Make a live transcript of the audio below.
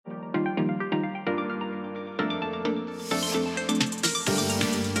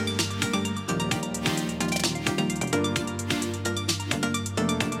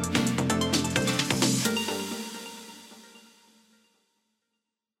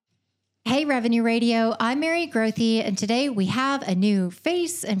Hey, Revenue Radio. I'm Mary Grothy, and today we have a new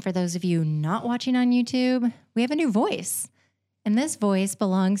face. And for those of you not watching on YouTube, we have a new voice. And this voice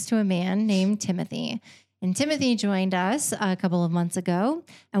belongs to a man named Timothy. And Timothy joined us a couple of months ago,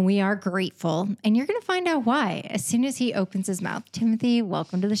 and we are grateful. And you're going to find out why as soon as he opens his mouth. Timothy,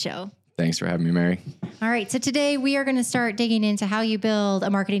 welcome to the show. Thanks for having me, Mary. All right. So today we are going to start digging into how you build a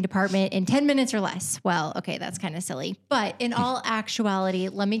marketing department in 10 minutes or less. Well, okay, that's kind of silly. But in all actuality,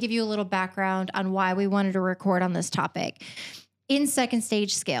 let me give you a little background on why we wanted to record on this topic. In second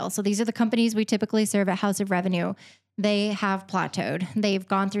stage scale, so these are the companies we typically serve at House of Revenue. They have plateaued. They've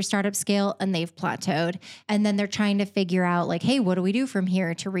gone through startup scale and they've plateaued. And then they're trying to figure out like, hey, what do we do from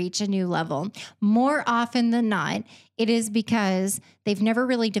here to reach a new level? More often than not, it is because they've never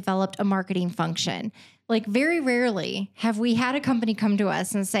really developed a marketing function. Like very rarely have we had a company come to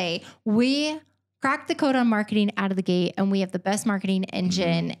us and say, we cracked the code on marketing out of the gate and we have the best marketing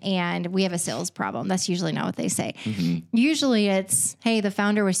engine and we have a sales problem. That's usually not what they say. Usually it's, hey, the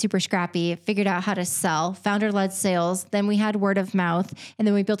founder was super scrappy, figured out how to sell, founder-led sales, then we had word of mouth, and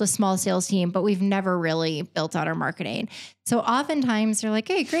then we built a small sales team, but we've never really built out our marketing. So oftentimes they're like,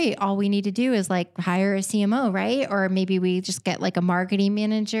 hey, great. All we need to do is like hire a CMO, right? Or maybe we just get like a marketing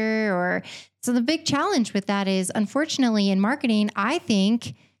manager or so the big challenge with that is unfortunately in marketing, I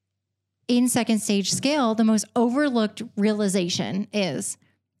think in second stage scale, the most overlooked realization is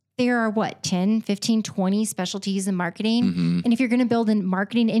there are 10, 15, 20 specialties in marketing. And if you're going to build a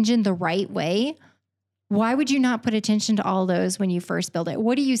marketing engine the right way, why would you not put attention to all those when you first build it?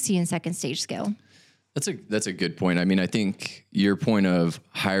 What do you see in second stage scale? That's a good point. I mean, I think your point of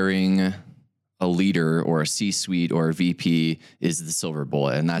hiring a leader or a C-suite or a VP is the silver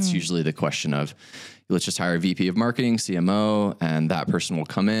bullet. And that's usually the question of, let's just hire a VP of marketing, CMO, and that person will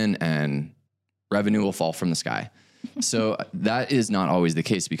come in and revenue will fall from the sky. So that is not always the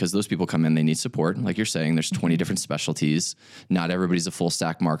case because those people come in, they need support. Like you're saying, there's 20 different specialties. Not everybody's a full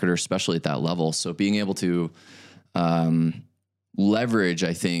stack marketer, especially at that level. So being able to leverage,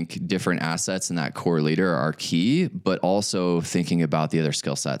 I think, different assets in that core leader are key, but also thinking about the other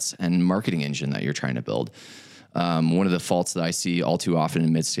skill sets and marketing engine that you're trying to build. One of the faults that I see all too often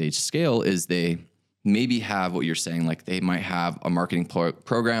in mid-stage scale is they maybe have what you're saying, like they might have a marketing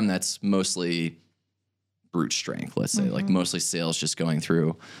program that's mostly brute strength, let's say, like mostly sales just going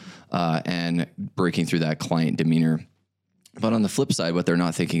through and breaking through that client demeanor. But on the flip side, what they're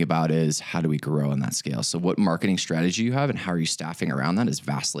not thinking about is how do we grow on that scale? So what marketing strategy you have and how are you staffing around that is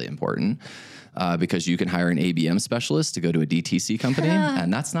vastly important because you can hire an ABM specialist to go to a DTC company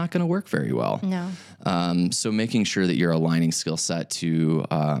and that's not going to work very well. No. So making sure that you're aligning skill set to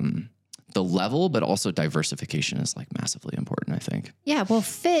the level, but also diversification is like massively important, I think. Yeah, well,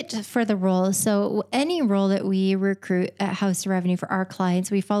 fit for the role. So any role that we recruit at House of Revenue for our clients,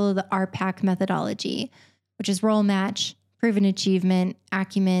 we follow the RPAC methodology, which is role match, proven achievement,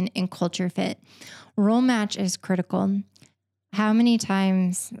 acumen, and culture fit. Role match is critical. How many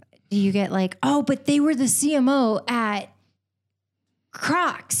times do you get like, oh, but they were the CMO at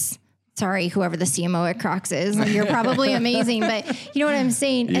Crocs? Sorry, whoever the CMO at Crocs is, you're probably amazing, but you know what I'm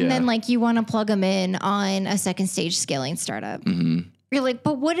saying? Yeah. And then like you want to plug them in on a second stage scaling startup. You're like,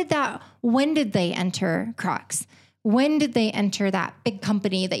 but when did they enter Crocs? When did they enter that big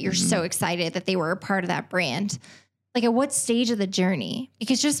company that you're so excited that they were a part of that brand? Like at what stage of the journey?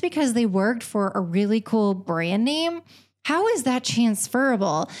 Because just because they worked for a really cool brand name, how is that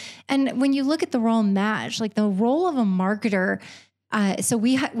transferable? And when you look at the role match, like the role of a marketer, so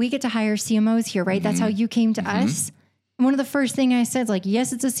we get to hire CMOs here, right? That's how you came to us. And one of the first thing I said is like,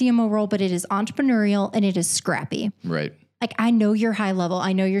 yes, it's a CMO role, but it is entrepreneurial and it is scrappy. Right. Like I know you're high level.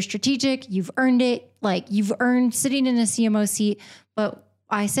 I know you're strategic. You've earned it. Like you've earned sitting in a CMO seat, but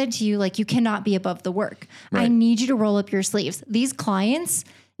I said to you, like, you cannot be above the work. Right. I need you to roll up your sleeves. These clients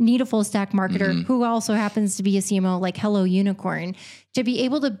need a full stack marketer who also happens to be a CMO like Hello Unicorn to be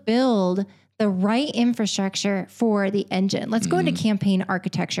able to build the right infrastructure for the engine. Let's go into campaign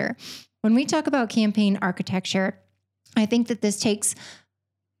architecture. When we talk about campaign architecture, I think that this takes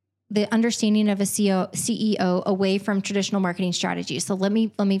the understanding of a CEO away from traditional marketing strategies. So let me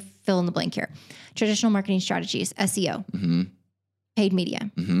fill in the blank here. Traditional marketing strategies, SEO, paid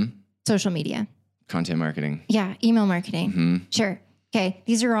media, social media, content marketing. Yeah. Email marketing. Sure. Okay.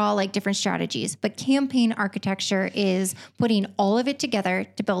 These are all like different strategies, but campaign architecture is putting all of it together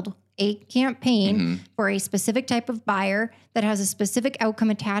to build a campaign for a specific type of buyer that has a specific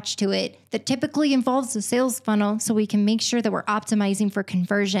outcome attached to it that typically involves the sales funnel, so we can make sure that we're optimizing for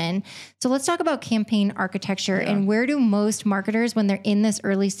conversion. So let's talk about campaign architecture and where do most marketers, when they're in this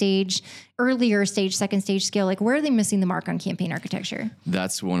earlier stage, second stage scale, like where are they missing the mark on campaign architecture?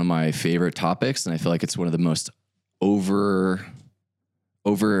 That's one of my favorite topics. And I feel like it's one of the most over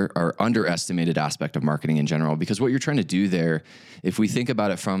or underestimated aspect of marketing in general, because what you're trying to do there, if we think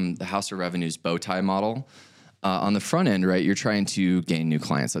about it from the House of Revenue's bow tie model, on the front end, right, you're trying to gain new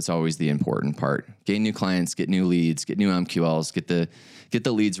clients. That's always the important part. Gain new clients, get new leads, get new MQLs, get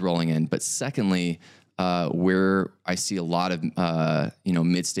the leads rolling in. But secondly, where I see a lot of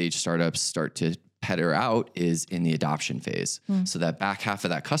mid-stage startups start to petter out is in the adoption phase. So that back half of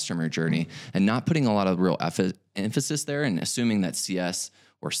that customer journey, and not putting a lot of real emphasis there, and assuming that CS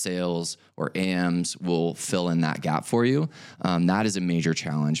or sales or AMs will fill in that gap for you. That is a major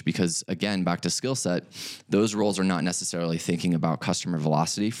challenge because, again, back to skill set, those roles are not necessarily thinking about customer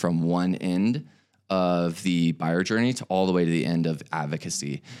velocity from one end of the buyer journey to all the way to the end of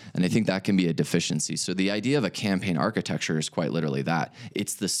advocacy. And I think that can be a deficiency. So the idea of a campaign architecture is quite literally that.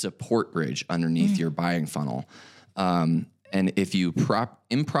 It's the support bridge underneath your buying funnel. And if you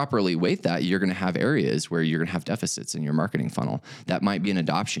improperly weight that, you're going to have areas where you're going to have deficits in your marketing funnel. That might be an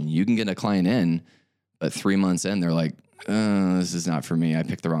adoption. You can get a client in, but 3 months in, they're like, this is not for me. I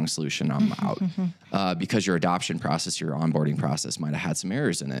picked the wrong solution. I'm out. Because your adoption process, your onboarding process might have had some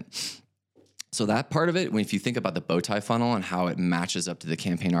errors in it. So that part of it, if you think about the bow tie funnel and how it matches up to the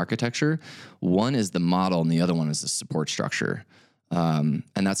campaign architecture, one is the model and the other one is the support structure. And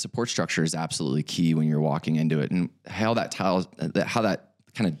that support structure is absolutely key when you're walking into it. And how that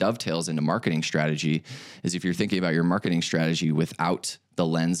kind of dovetails into marketing strategy is, if you're thinking about your marketing strategy without the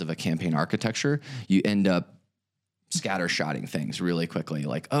lens of a campaign architecture, you end up scattershotting things really quickly,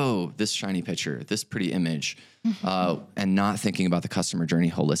 like, oh, this shiny picture, this pretty image, and not thinking about the customer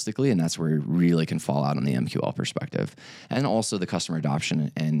journey holistically. And that's where you really can fall out on the MQL perspective, and also the customer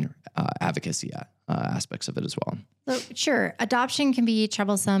adoption and advocacy aspects of it as well. So sure, adoption can be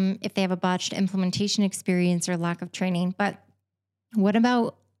troublesome if they have a botched implementation experience or lack of training, but what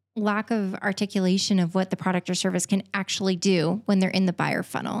about lack of articulation of what the product or service can actually do when they're in the buyer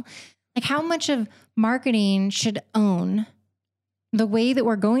funnel? Like, how much of marketing should own the way that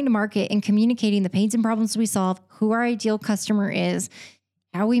we're going to market and communicating the pains and problems we solve, who our ideal customer is,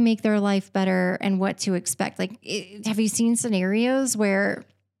 how we make their life better, and what to expect? Like, have you seen scenarios where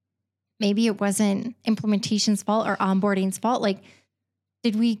maybe it wasn't implementation's fault or onboarding's fault? Like,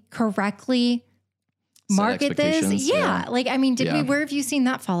 did we correctly market this? Yeah. Like, I mean, where have you seen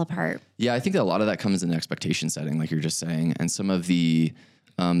that fall apart? Yeah, I think a lot of that comes in expectation setting, like you're just saying, and some of the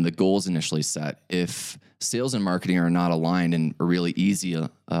goals initially set. If sales and marketing are not aligned, and a really easy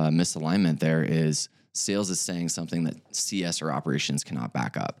misalignment there is sales is saying something that CS or operations cannot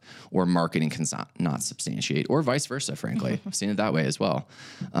back up, or marketing can not substantiate, or vice versa, frankly. I've seen it that way as well.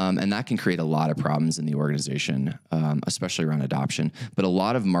 And that can create a lot of problems in the organization, especially around adoption. But a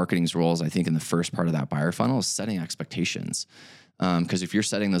lot of marketing's roles, I think, in the first part of that buyer funnel is setting expectations. Because if you're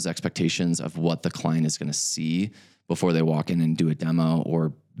setting those expectations of what the client is going to see before they walk in and do a demo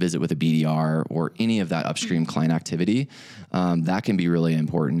or visit with a BDR or any of that upstream client activity, that can be really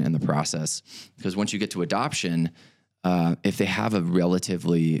important in the process. Because once you get to adoption, if they have a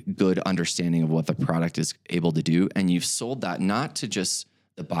relatively good understanding of what the product is able to do, and you've sold that not to just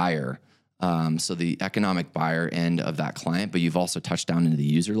the buyer, so the economic buyer end of that client, but you've also touched down into the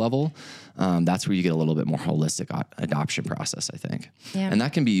user level, that's where you get a little bit more holistic adoption process, I think. Yeah. And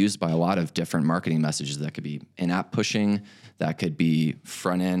that can be used by a lot of different marketing messages. That could be in-app pushing, that could be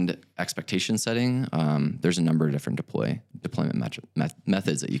front-end expectation setting. There's a number of different deployment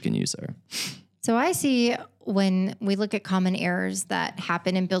methods that you can use there. So I see, when we look at common errors that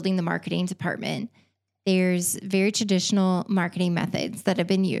happen in building the marketing department, there's very traditional marketing methods that have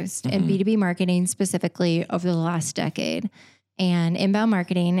been used in B2B marketing specifically over the last decade. And inbound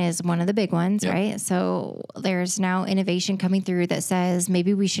marketing is one of the big ones, right? So there's now innovation coming through that says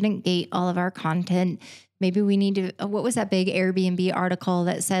maybe we shouldn't gate all of our content. Maybe we need to, what was that big Airbnb article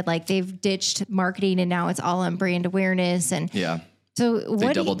that said, like, they've ditched marketing and now it's all on brand awareness? And so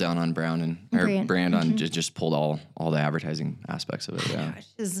they doubled down on brand on just pulled all the advertising aspects of it. Yeah, which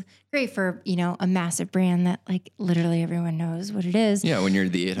is great for, a massive brand that, like, literally everyone knows what it is. Yeah, when you're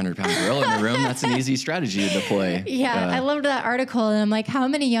the 800-pound gorilla in the room, that's an easy strategy to deploy. Yeah, I loved that article, and I'm like, how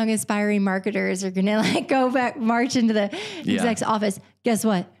many young aspiring marketers are gonna, like, go back, march into the exec's office? Guess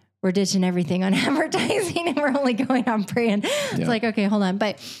what? We're ditching everything on advertising and we're only going on brand. It's like, okay, hold on.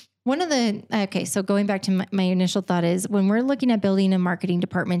 But So going back to my initial thought is when we're looking at building a marketing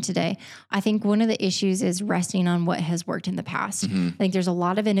department today, I think one of the issues is resting on what has worked in the past. I think there's a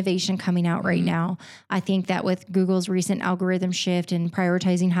lot of innovation coming out right now. I think that with Google's recent algorithm shift and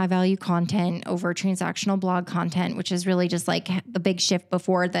prioritizing high value content over transactional blog content, which is really just like the big shift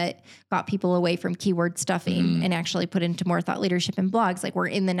before that got people away from keyword stuffing and actually put into more thought leadership in blogs. Like we're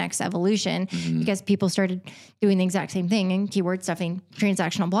in the next evolution because people started doing the exact same thing in keyword stuffing,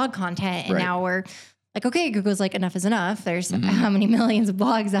 transactional blog content. And now we're like, okay, Google's like, enough is enough. There's how many millions of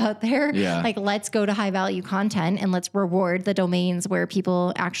blogs out there? Yeah. Like, let's go to high value content and let's reward the domains where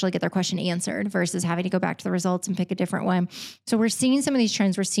people actually get their question answered versus having to go back to the results and pick a different one. So we're seeing some of these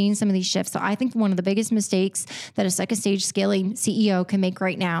trends. We're seeing some of these shifts. So I think one of the biggest mistakes that a second stage scaling CEO can make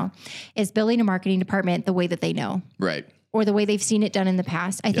right now is building a marketing department the way that they know. Right. Or the way they've seen it done in the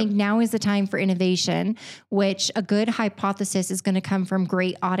past. I think now is the time for innovation, which a good hypothesis is going to come from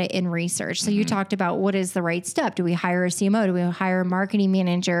great audit and research. So you talked about what is the right step? Do we hire a CMO? Do we hire a marketing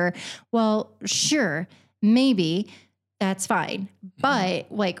manager? Well, sure, maybe that's fine.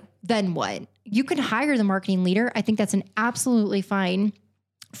 But like, then what? You could hire the marketing leader. I think that's an absolutely fine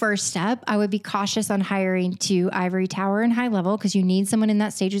first step. I would be cautious on hiring to ivory tower and high level because you need someone in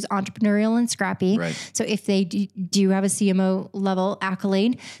that stage who's entrepreneurial and scrappy. Right. So if they do have a CMO level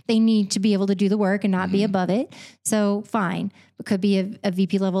accolade, they need to be able to do the work and not be above it. So fine. It could be a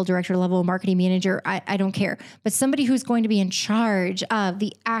VP level, director level, marketing manager. I don't care. But somebody who's going to be in charge of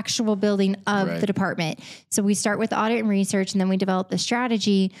the actual building of the department. So we start with audit and research, and then we develop the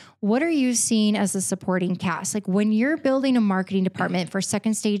strategy. What are you seeing as a supporting cast? Like when you're building a marketing department for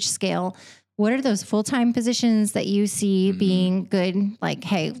second stage scale, what are those full-time positions that you see being good? Like,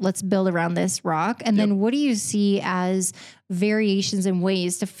 hey, let's build around this rock. And then what do you see as variations and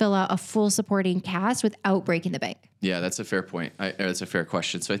ways to fill out a full supporting cast without breaking the bank? Yeah, that's a fair point. That's a fair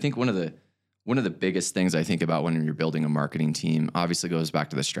question. So I think one of the biggest things I think about when you're building a marketing team obviously goes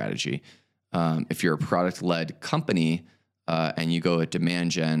back to the strategy. If you're a product-led company and you go at demand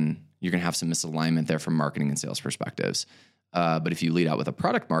gen, you're going to have some misalignment there from marketing and sales perspectives. But if you lead out with a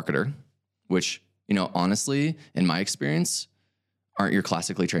product marketer, which, you know, honestly, in my experience, aren't your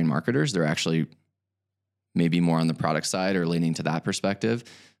classically trained marketers. They're actually maybe more on the product side or leaning to that perspective.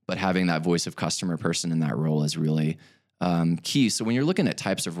 But having that voice of customer person in that role is really key. So when you're looking at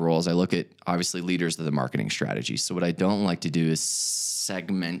types of roles, I look at obviously leaders of the marketing strategy. So what I don't like to do is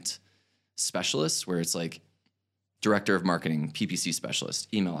segment specialists where it's like director of marketing, PPC specialist,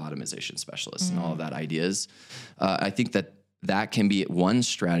 email optimization specialist, and all of that ideas. I think that can be one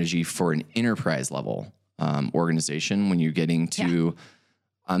strategy for an enterprise level organization when you're getting to,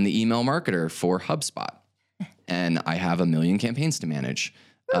 I'm the email marketer for HubSpot and I have 1 million campaigns to manage.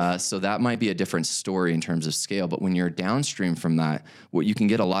 So that might be a different story in terms of scale, but when you're downstream from that, what you can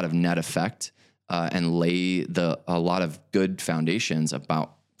get a lot of net effect and lay a lot of good foundations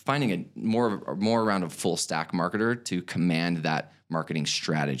about finding a more around a full stack marketer to command that marketing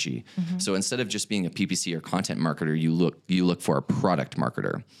strategy. So instead of just being a PPC or content marketer, you look for a product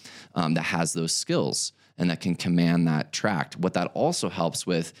marketer that has those skills and that can command that tract. What that also helps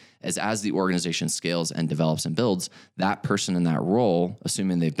with is as the organization scales and develops and builds, that person in that role,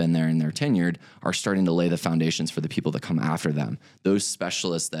 assuming they've been there and they're tenured, are starting to lay the foundations for the people that come after them. Those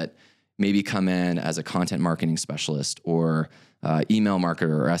specialists that maybe come in as a content marketing specialist or email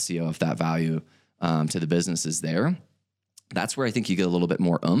marketer or SEO, if that value to the business is there. That's where I think you get a little bit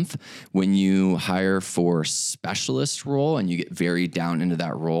more oomph. When you hire for specialist role and you get very down into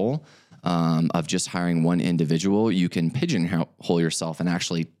that role of just hiring one individual, you can pigeonhole yourself and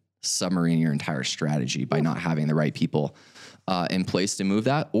actually submarine your entire strategy by not having the right people in place to move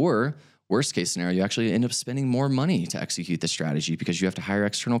that. Or worst case scenario, you actually end up spending more money to execute the strategy because you have to hire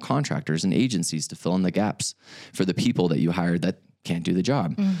external contractors and agencies to fill in the gaps for the people that you hired that can't do the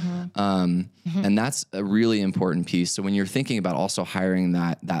job. And that's a really important piece. So when you're thinking about also hiring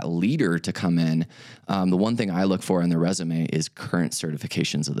that leader to come in, the one thing I look for in their resume is current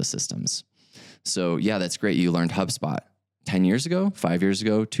certifications of the systems. So yeah, that's great. You learned HubSpot 10 years ago, 5 years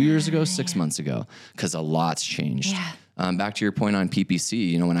ago, 2 years ago, 6 months ago, because a lot's changed. Back to your point on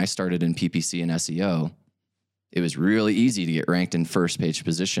PPC, when I started in PPC and SEO, it was really easy to get ranked in first page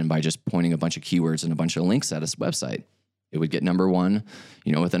position by just pointing a bunch of keywords and a bunch of links at a website. It would get number one,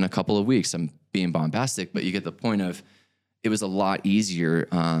 within a couple of weeks. I'm being bombastic, but you get the point of it was a lot easier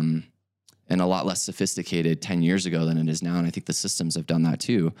and a lot less sophisticated 10 years ago than it is now. And I think the systems have done that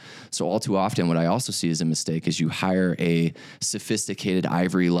too. So all too often, what I also see as a mistake is you hire a sophisticated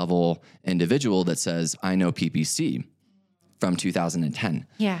ivory level individual that says, I know PPC from 2010,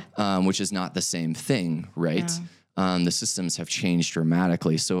 which is not the same thing, right? The systems have changed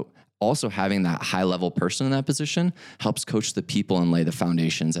dramatically. So also having that high level person in that position helps coach the people and lay the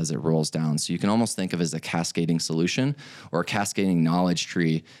foundations as it rolls down. So you can almost think of it as a cascading solution or a cascading knowledge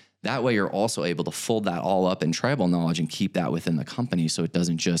tree. That way you're also able to fold that all up in tribal knowledge and keep that within the company. So it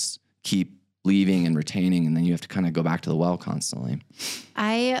doesn't just keep leaving and retaining, and then you have to kind of go back to the well constantly.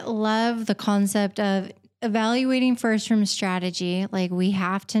 I love the concept of evaluating first from strategy. Like, we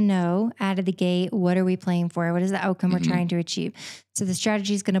have to know out of the gate, what are we playing for? What is the outcome we're trying to achieve? So the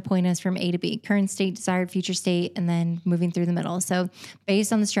strategy is going to point us from A to B, current state, desired future state, and then moving through the middle. So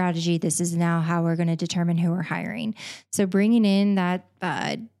based on the strategy, this is now how we're going to determine who we're hiring. So bringing in that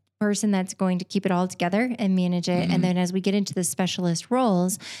person that's going to keep it all together and manage it. And then as we get into the specialist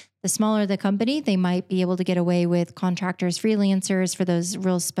roles, the smaller the company, they might be able to get away with contractors, freelancers for those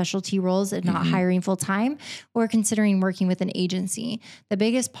real specialty roles and not hiring full time, or considering working with an agency. The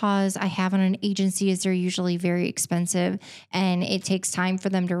biggest pause I have on an agency is they're usually very expensive and it takes time for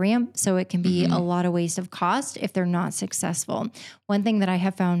them to ramp. So it can be a lot of waste of cost if they're not successful. One thing that I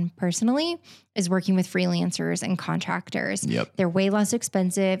have found personally is working with freelancers and contractors. They're way less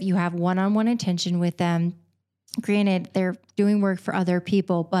expensive. You have one-on-one attention with them. Granted, they're doing work for other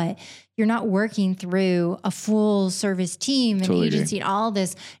people, but you're not working through a full service team and agency and all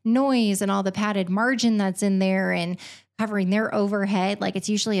this noise and all the padded margin that's in there and covering their overhead. Like, it's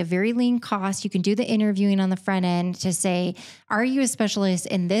usually a very lean cost. You can do the interviewing on the front end to say, are you a specialist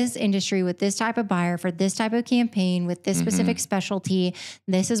in this industry with this type of buyer for this type of campaign with this specific specialty?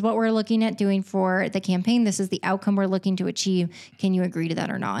 This is what we're looking at doing for the campaign. This is the outcome we're looking to achieve. Can you agree to that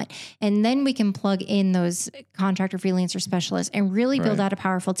or not? And then we can plug in those contractor freelancer specialists and really build out a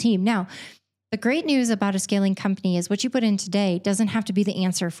powerful team. Now, the great news about a scaling company is what you put in today doesn't have to be the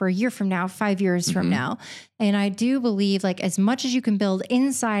answer for a year from now, 5 years from now. And I do believe, like, as much as you can build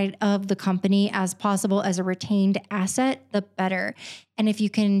inside of the company as possible as a retained asset, the better. And if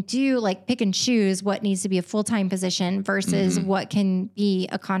you can do, like, pick and choose what needs to be a full-time position versus what can be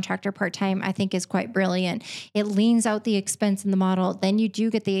a contractor part-time, I think is quite brilliant. It leans out the expense in the model. Then you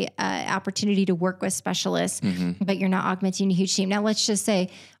do get the opportunity to work with specialists, but you're not augmenting a huge team. Now, let's just say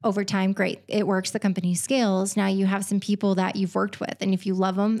over time, great, it works, the company scales. Now you have some people that you've worked with, and if you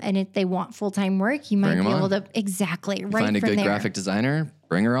love them and if they want full-time work, you might be able to find a good graphic designer,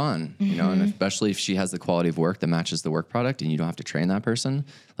 bring her on, you know, and especially if she has the quality of work that matches the work product and you don't have to train that person.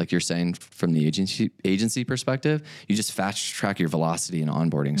 Like you're saying, from the agency perspective, you just fast track your velocity and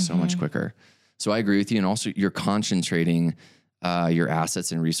onboarding so much quicker. So I agree with you. And also you're concentrating your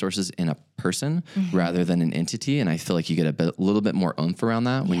assets and resources in a person rather than an entity. And I feel like you get a little bit more oomph around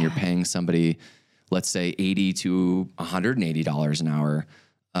that when you're paying somebody, let's say $80 to $180 an hour,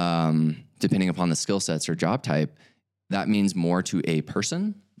 depending upon the skill sets or job type. That means more to a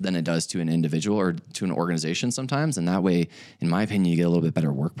person than it does to an individual or to an organization sometimes. And that way, in my opinion, you get a little bit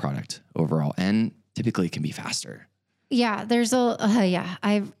better work product overall, and typically it can be faster. Yeah, there's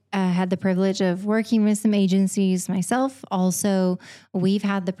I've had the privilege of working with some agencies myself. Also, we've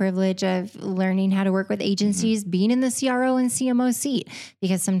had the privilege of learning how to work with agencies, being in the CRO and CMO seat,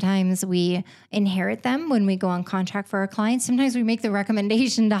 because sometimes we inherit them when we go on contract for our clients. Sometimes we make the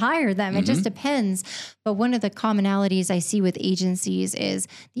recommendation to hire them. It just depends. But one of the commonalities I see with agencies is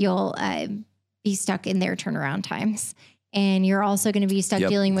you'll be stuck in their turnaround times. And you're also going to be stuck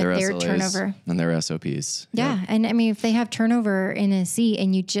dealing with their turnover. And their SOPs. Yeah. And I mean, if they have turnover in a seat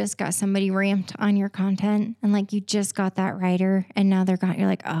and you just got somebody ramped on your content and like you just got that writer and now they're gone, you're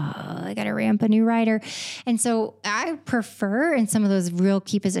like, oh, I got to ramp a new writer. And so I prefer in some of those real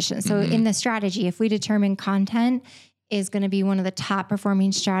key positions. So in the strategy, if we determine content is going to be one of the top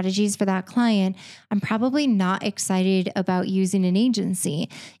performing strategies for that client, I'm probably not excited about using an agency.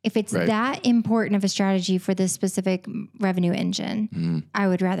 If it's that important of a strategy for this specific revenue engine, I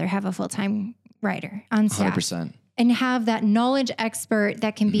would rather have a full-time writer on staff 100%. And have that knowledge expert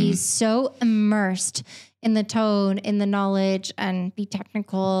that can be so immersed in the tone, in the knowledge, and be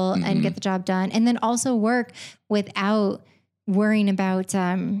technical and get the job done. And then also work without worrying about,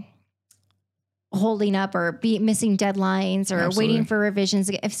 holding up or missing deadlines or waiting for revisions.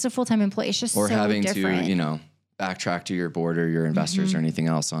 If it's a full-time employee, it's just or so having different. to, backtrack to your board or your investors or anything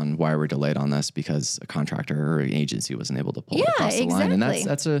else on why we're delayed on this because a contractor or an agency wasn't able to pull it across the line. And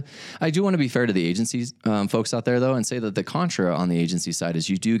I do want to be fair to the agencies, folks out there though, and say that the contra on the agency side is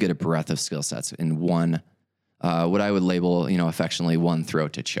you do get a breadth of skill sets in one what I would label, affectionately one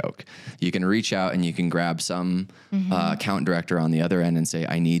throat to choke. You can reach out and you can grab some account director on the other end and say,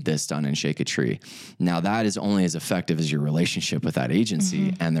 I need this done, and shake a tree. Now that is only as effective as your relationship with that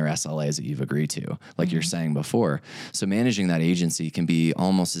agency and their SLAs that you've agreed to, like you're saying before. So managing that agency can be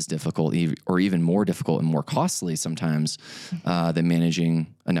almost as difficult or even more difficult and more costly sometimes than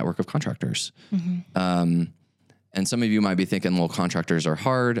managing a network of contractors. And some of you might be thinking, well, contractors are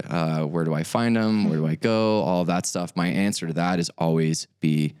hard. Where do I find them? Where do I go? All of that stuff. My answer to that is always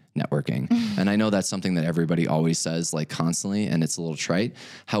be networking. And I know that's something that everybody always says, like, constantly, and it's a little trite.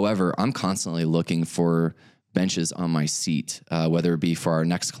 However, I'm constantly looking for benches on my seat, whether it be for our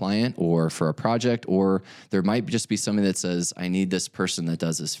next client or for a project, or there might just be somebody that says, I need this person that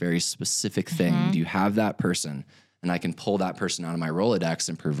does this very specific thing. Do you have that person? And I can pull that person out of my Rolodex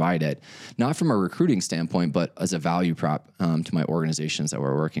and provide it, not from a recruiting standpoint, but as a value prop to my organizations that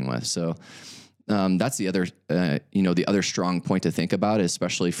we're working with. So that's the other, the other strong point to think about,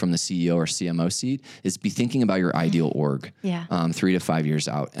 especially from the CEO or CMO seat, is be thinking about your ideal org 3 to 5 years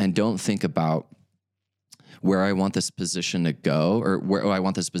out. And don't think about where I want this position to go or where I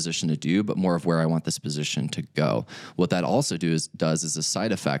want this position to do, but more of where I want this position to go. What that also does as a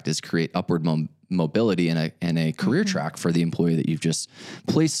side effect is create upward mobility and a career track for the employee that you've just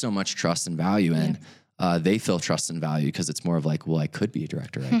placed so much trust and value in. They feel trust and value because it's more of like, well, I could be a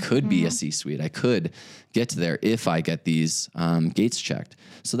director. I could be a C-suite. I could get to there if I get these gates checked.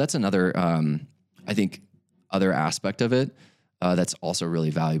 So that's another, I think, other aspect of it. That's also really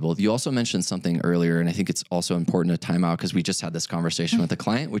valuable. You also mentioned something earlier, and I think it's also important to time out because we just had this conversation with a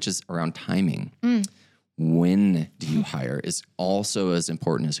client, which is around timing. When do you hire is also as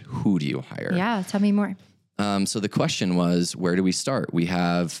important as who do you hire. Yeah, tell me more. So the question was, where do we start? We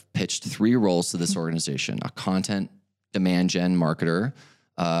have pitched 3 roles to this organization: a content demand gen marketer,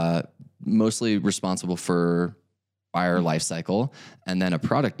 mostly responsible for buyer lifecycle, and then a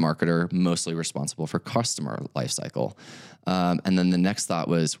product marketer, mostly responsible for customer lifecycle. And then the next thought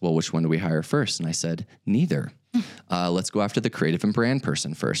was, well, which one do we hire first? And I said, neither. Let's go after the creative and brand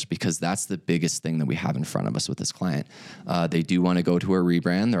person first, because that's the biggest thing that we have in front of us with this client. They do want to go to a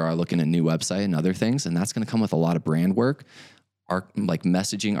rebrand. They are looking at new website and other things, and that's going to come with a lot of brand work, like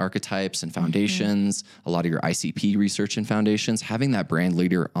messaging archetypes and foundations, a lot of your ICP research and foundations. Having that brand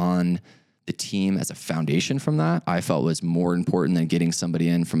leader on the team as a foundation from that, I felt was more important than getting somebody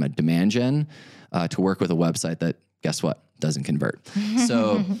in from a demand gen to work with a website that, guess what, doesn't convert.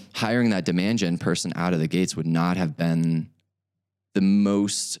 So hiring that demand gen person out of the gates would not have been the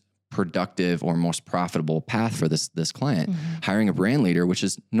most productive or most profitable path for this client. Hiring a brand leader, which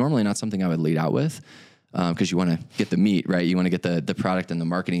is normally not something I would lead out with, because you want to get the meat, right? You want to get the product and the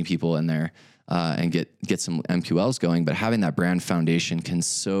marketing people in there and get some MQLs going. But having that brand foundation can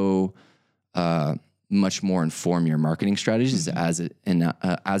so much more inform your marketing strategies as it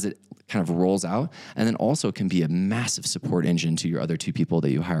kind of rolls out, and then also can be a massive support engine to your other 2 people that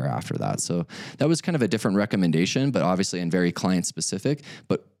you hire after that. So that was kind of a different recommendation, but obviously and very client specific.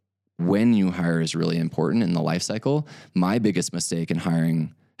 But when you hire is really important in the life cycle. My biggest mistake in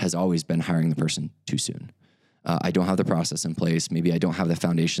hiring has always been hiring the person too soon. I don't have the process in place. Maybe I don't have the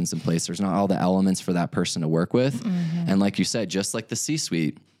foundations in place. There's not all the elements for that person to work with. And like you said, just like the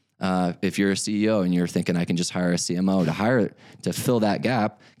C-suite, if you're a CEO and you're thinking I can just hire a CMO to fill that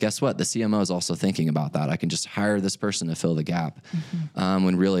gap, guess what? The CMO is also thinking about that. I can just hire this person to fill the gap,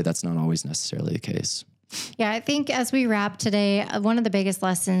 when really that's not always necessarily the case. Yeah, I think as we wrap today, one of the biggest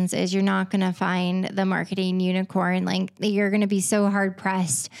lessons is you're not going to find the marketing unicorn. Like, you're going to be so hard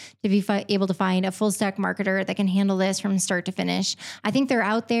pressed to be able to find a full stack marketer that can handle this from start to finish. I think they're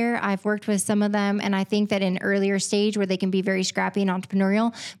out there. I've worked with some of them, and I think that in earlier stage where they can be very scrappy and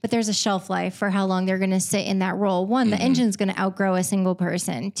entrepreneurial, but there's a shelf life for how long they're going to sit in that role. One, the engine's going to outgrow a single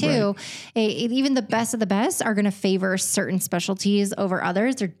person. 2, even the best of the best are going to favor certain specialties over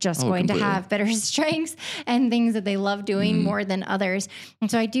others. They're just going to have better strengths and things that they love doing more than others. And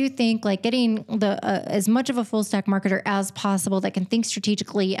so I do think like getting the as much of a full stack marketer as possible that can think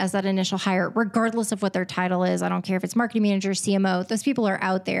strategically as that initial hire, regardless of what their title is. I don't care if it's marketing manager, CMO, those people are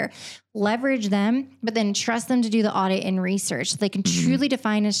out there. Leverage them, but then trust them to do the audit and research so they can truly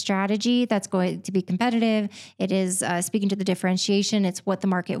define a strategy that's going to be competitive. It is speaking to the differentiation. It's what the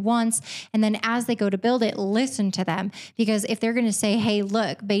market wants. And then as they go to build it, listen to them. Because if they're going to say, hey,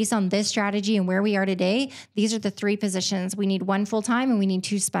 look, based on this strategy and where we are today, these are the 3 positions. We need 1 full-time and we need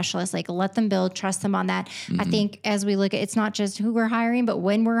 2 specialists. Like, let them build, trust them on that. I think as we look at, it's not just who we're hiring, but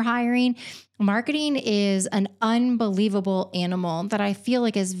when we're hiring. Marketing is an unbelievable animal that I feel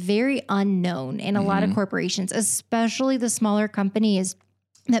like is very unknown in a lot of corporations, especially the smaller companies.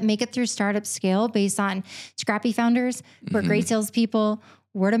 that make it through startup scale based on scrappy founders who are great salespeople,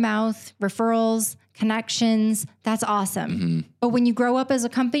 word of mouth, referrals, connections. That's awesome. But when you grow up as a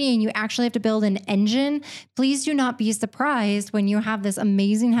company and you actually have to build an engine, please do not be surprised when you have this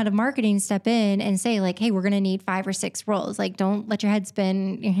amazing head of marketing step in and say like, hey, we're going to need 5 or 6 roles. Like, don't let your head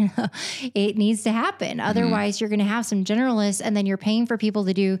spin. You know, it needs to happen. Otherwise, you're going to have some generalists and then you're paying for people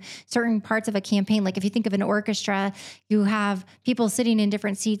to do certain parts of a campaign. Like if you think of an orchestra, you have people sitting in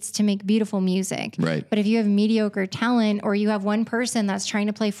different seats to make beautiful music. Right. But if you have mediocre talent or you have one person that's trying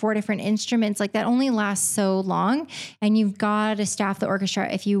to play 4 different instruments, like that only lasts so long. And you've got to staff the orchestra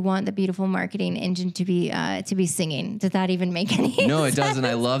if you want the beautiful marketing engine to be singing. Does that even make any sense? No, it doesn't.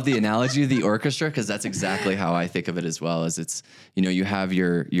 I love the analogy of the orchestra because that's exactly how I think of it as well. As it's, you know, you have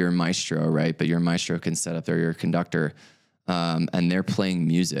your maestro, right? But your maestro can set up there your conductor, and they're playing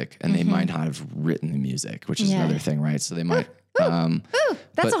music, and they might not have written the music, which is another thing, right? So they might.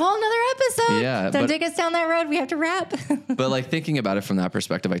 That's a whole nother episode. Yeah, Don't take us down that road. We have to wrap. But like thinking about it from that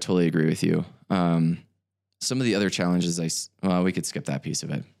perspective, I totally agree with you. Some of the other challenges, we could skip that piece of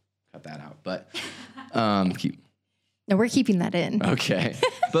it, cut that out. But No, we're keeping that in. Okay.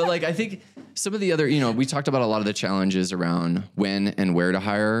 But like, I think some of the other, you know, we talked about a lot of the challenges around when and where to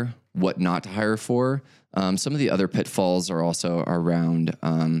hire, what not to hire for. Some of the other pitfalls are also around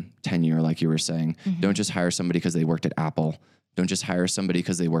tenure, like you were saying. Don't just hire somebody because they worked at Apple. Don't just hire somebody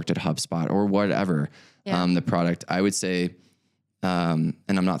because they worked at HubSpot or whatever. The product, I would say, and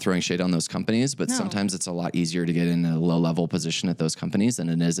I'm not throwing shade on those companies, but sometimes it's a lot easier to get in a low-level position at those companies than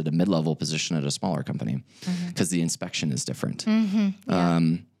it is at a mid-level position at a smaller company because the inspection is different.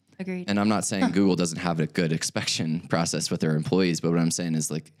 Agreed. And I'm not saying Google doesn't have a good inspection process with their employees, but what I'm saying is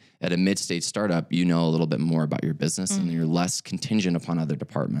like at a mid-stage startup, you know a little bit more about your business and you're less contingent upon other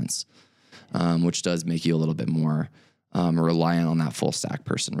departments, which does make you a little bit more reliant on that full stack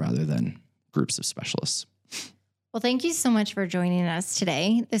person rather than groups of specialists. Well, thank you so much for joining us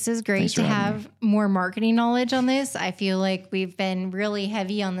today. This is great Thanks to for having have more marketing knowledge on this. I feel like we've been really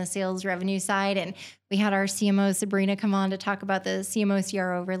heavy on the sales revenue side, and we had our CMO, Sabrina, come on to talk about the CMO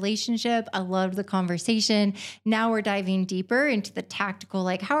CRO relationship. I loved the conversation. Now we're diving deeper into the tactical,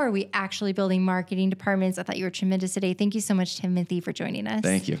 like how are we actually building marketing departments? I thought you were tremendous today. Thank you so much, Timothy, for joining us.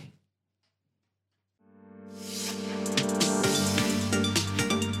 Thank you.